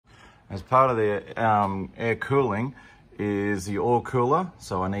As part of the air cooling is the oil cooler.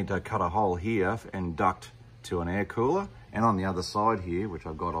 So I need to cut a hole here and duct to an air cooler. And on the other side here, which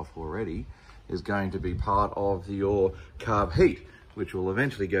I've got off already, is going to be part of your carb heat, which will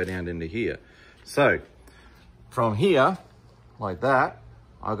eventually go down into here. So from here, like that,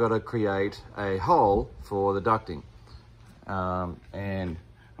 I've got to create a hole for the ducting. And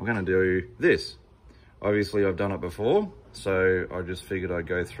I'm gonna do this. Obviously I've done it before, so I just figured I'd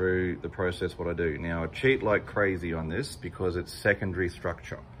go through the process what I do. Now I cheat like crazy on this because it's secondary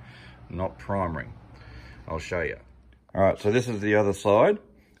structure, not primary. I'll show you. All right, so this is the other side,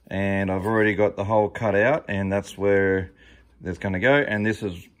 and I've already got the hole cut out, and that's where it's gonna go, and this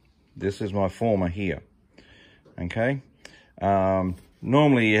is my former here, okay?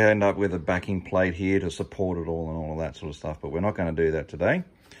 Normally you end up with a backing plate here to support it all and all of that sort of stuff, but we're not gonna do that today.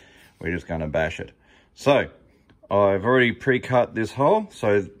 We're just gonna bash it. So I've already pre-cut this hole.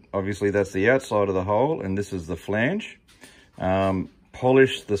 So obviously that's the outside of the hole, and this is the flange.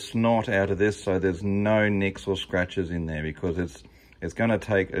 Polish the snot out of this so there's no nicks or scratches in there, because it's gonna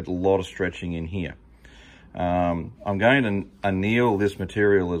take a lot of stretching in here. I'm going to anneal this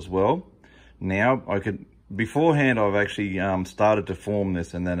material as well. Now beforehand I've actually started to form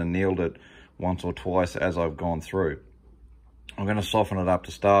this and then annealed it once or twice as I've gone through. I'm going to soften it up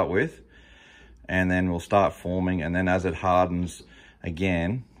to start with, and then we'll start forming, and then as it hardens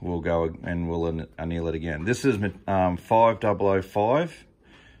again, we'll go and we'll anneal it again. This is 5005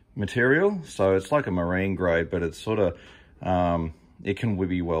 material, so it's like a marine grade, but it's sort of, it can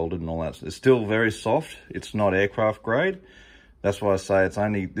be welded and all that. It's still very soft. It's not aircraft grade. That's why I say it's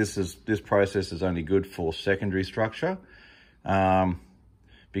only, this process is only good for secondary structure. Mainly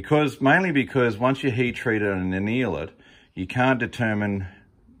because once you heat treat it and anneal it, you can't determine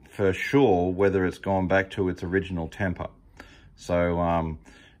for sure whether it's gone back to its original temper. So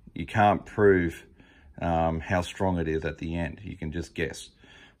you can't prove how strong it is at the end. You can just guess.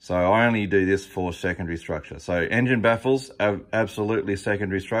 So I only do this for secondary structure. So engine baffles are absolutely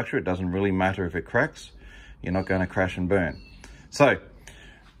secondary structure. It doesn't really matter if it cracks. You're not going to crash and burn. So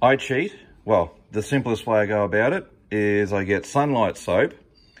I cheat. Well, the simplest way I go about it is I get Sunlight soap.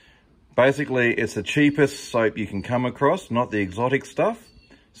 Basically, it's the cheapest soap you can come across, not the exotic stuff.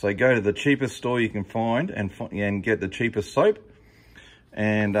 So go to the cheapest store you can find and get the cheapest soap.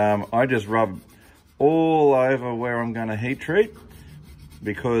 And I just rub all over where I'm going to heat treat,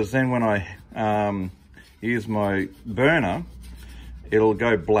 because then when I use my burner, it'll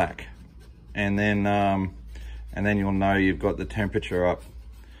go black. And then you'll know you've got the temperature up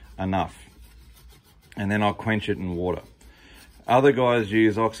enough. And then I'll quench it in water. Other guys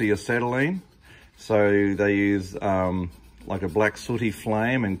use oxyacetylene. So they use like a black sooty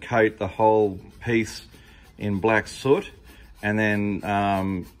flame and coat the whole piece in black soot, and then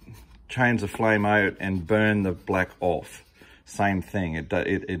change the flame out and burn the black off. Same thing, it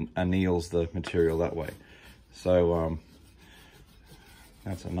anneals the material that way. So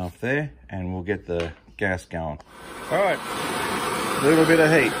that's enough there, and we'll get the gas going. All right, a little bit of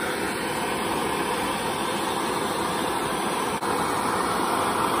heat.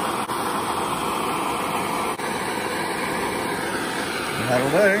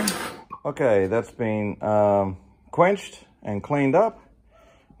 That'll do. Okay, that's been quenched and cleaned up.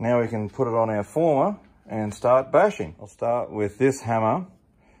 Now we can put it on our former and start bashing. I'll start with this hammer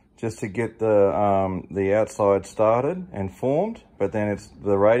just to get the outside started and formed, but then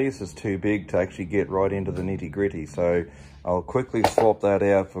the radius is too big to actually get right into the nitty gritty. So I'll quickly swap that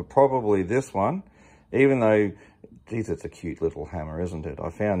out for probably this one, even though, geez, it's a cute little hammer, isn't it? I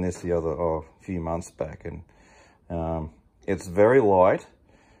found this a few months back, and it's very light.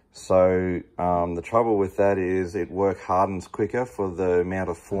 So the trouble with that is it hardens quicker for the amount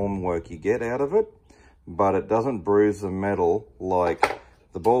of form work you get out of it, but it doesn't bruise the metal like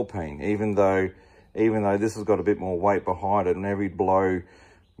the ball peen, even though this has got a bit more weight behind it and every blow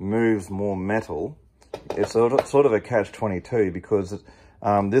moves more metal. It's sort of a catch-22, because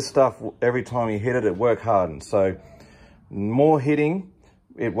this stuff, every time you hit it, it work hardens. So more hitting,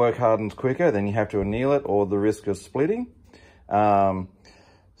 it work hardens quicker, then you have to anneal it or the risk of splitting.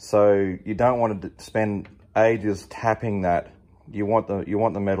 So you don't want to spend ages tapping that. You want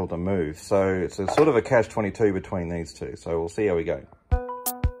the metal to move. So it's a sort of a catch-22 between these two. So we'll see how we go.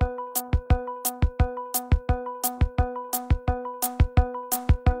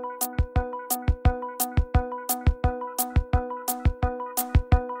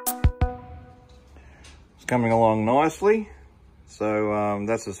 It's coming along nicely. So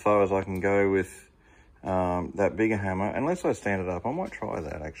that's as far as I can go with that bigger hammer, unless I stand it up. I might try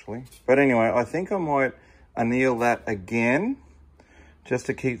that actually. But anyway, I think I might anneal that again just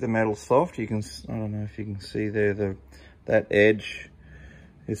to keep the metal soft. You can, I don't know if you can see there, that edge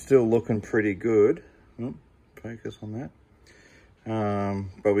is still looking pretty good. Oh, focus on that.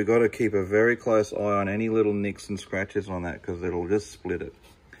 But we've got to keep a very close eye on any little nicks and scratches on that, because it'll just split it.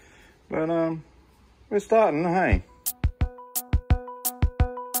 But we're starting, hey?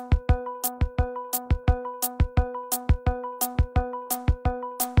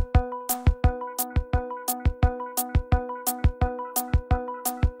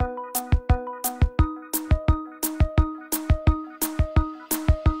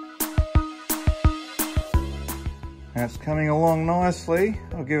 That's coming along nicely.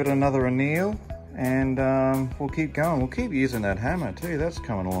 I'll give it another anneal, and we'll keep going. We'll keep using that hammer too. That's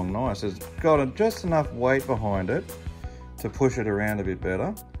coming along nice. It's got just enough weight behind it to push it around a bit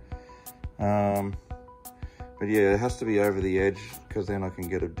better. But yeah, it has to be over the edge, because then I can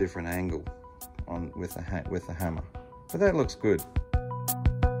get a different angle on with the hammer. But that looks good.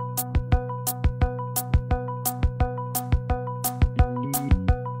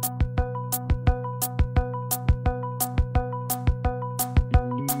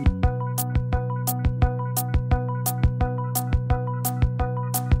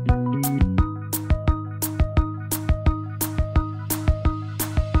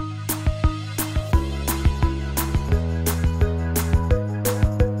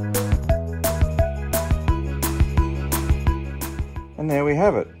 And there we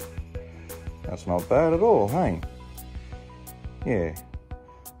have it. That's not bad at all, hey? Yeah.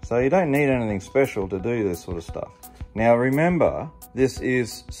 So you don't need anything special to do this sort of stuff. Now remember, this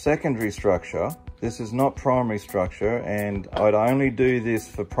is secondary structure. This is not primary structure, and I'd only do this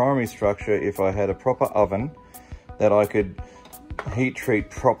for primary structure if I had a proper oven that I could heat treat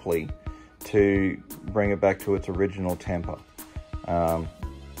properly to bring it back to its original temper.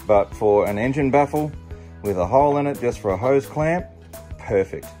 But for an engine baffle with a hole in it just for a hose clamp,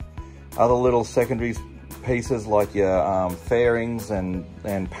 perfect. Other little secondary pieces like your fairings and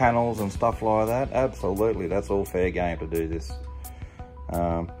panels and stuff like that, absolutely, that's all fair game to do this.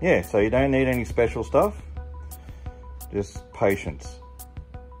 Yeah, so you don't need any special stuff, just patience.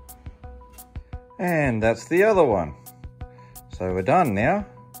 And that's the other one. So we're done now.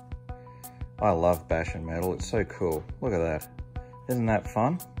 I love bashing metal, it's so cool. Look at that, isn't that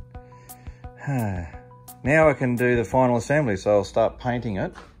fun? Now I can do the final assembly, so I'll start painting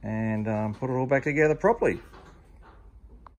it and put it all back together properly.